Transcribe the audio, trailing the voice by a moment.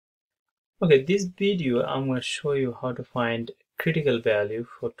Okay, this video I'm going to show you how to find critical value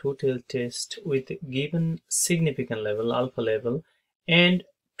for two-tailed test with given significant level, alpha level, and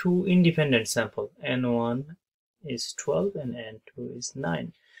two independent sample. N1 is 12 and N2 is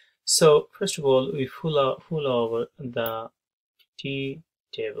 9. So first of all, we fool over the t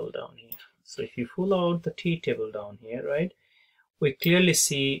table down here. So if you fool out the t table down here, right, we clearly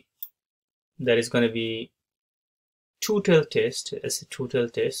see there is going to be two-tail test as a two-tail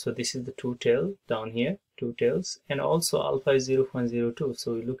test. So this is the two-tail down here, two tails, and also alpha is 0.02.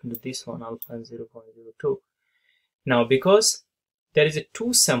 So we look into this one, alpha is 0.02. Now because there is a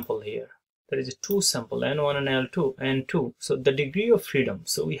two sample here, there is a two sample N1 and N2. So the degree of freedom,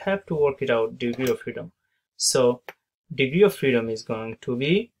 so we have to work it out, degree of freedom. So degree of freedom is going to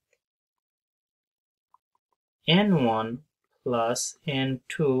be N1 plus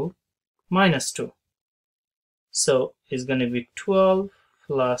N2 minus 2. So it's going to be 12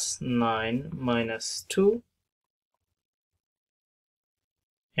 plus 9 minus 2.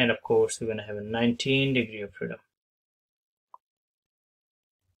 And of course, we're going to have a 19 degree of freedom.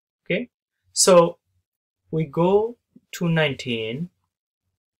 Okay, so we go to 19,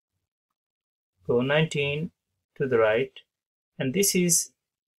 go 19 to the right, and this is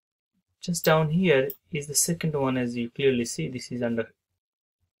just down here is the second one. As you clearly see, this is under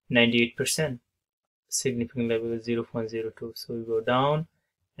 98%. Significant level is 0.02. So we go down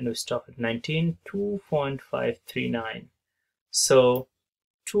and we stop at 19, 2.539. So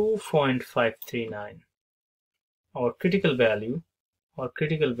 2.539. Our critical value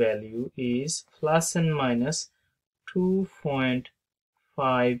is plus and minus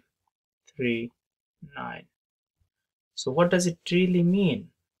 2.539. So what does it really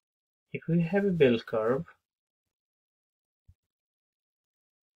mean? If we have a bell curve,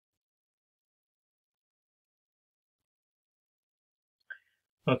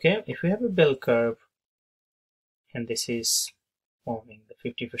 okay, if we have a bell curve and this is forming the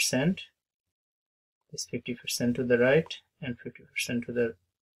 50%, this 50% to the right and 50% to the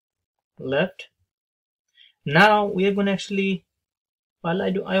left. Now we are going to actually, while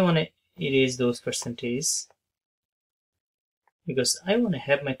I want to erase those percentages because I want to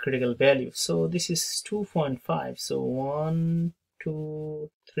have my critical value. So this is 2.5. So 1, 2,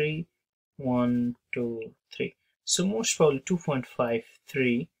 3, 1, 2, 3. So most probably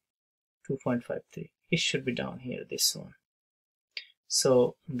 2.53. It should be down here, this one.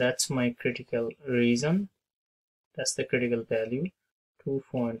 So that's my critical reason. That's the critical value,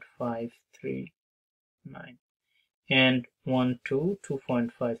 2.539. And 1, 2,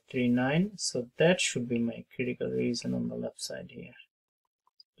 2.539. So that should be my critical reason on the left side here.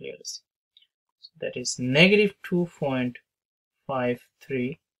 Clearly see. So that is negative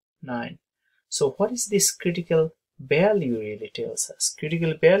 2.539. So what is this critical value really tells us?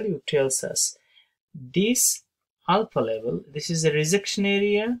 Critical value tells us this alpha level, this is a rejection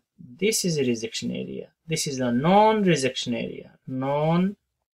area, this is a rejection area, this is a non-rejection area,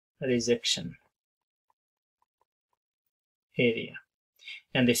 non-rejection area,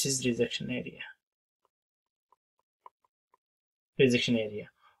 and this is rejection area,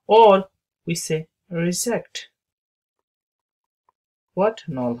 or we say reject. What?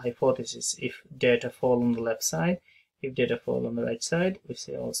 Null hypothesis. If data fall on the left side, if data fall on the right side, we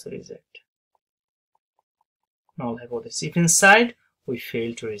say also reject. Null hypothesis. If inside, we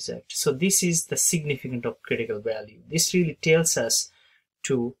fail to reject. So this is the significance of critical value. This really tells us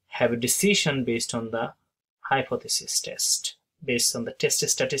to have a decision based on the hypothesis test, based on the test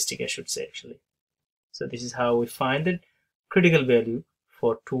statistic, I should say, actually. So this is how we find the critical value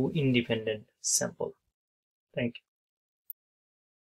for two independent samples. Thank you.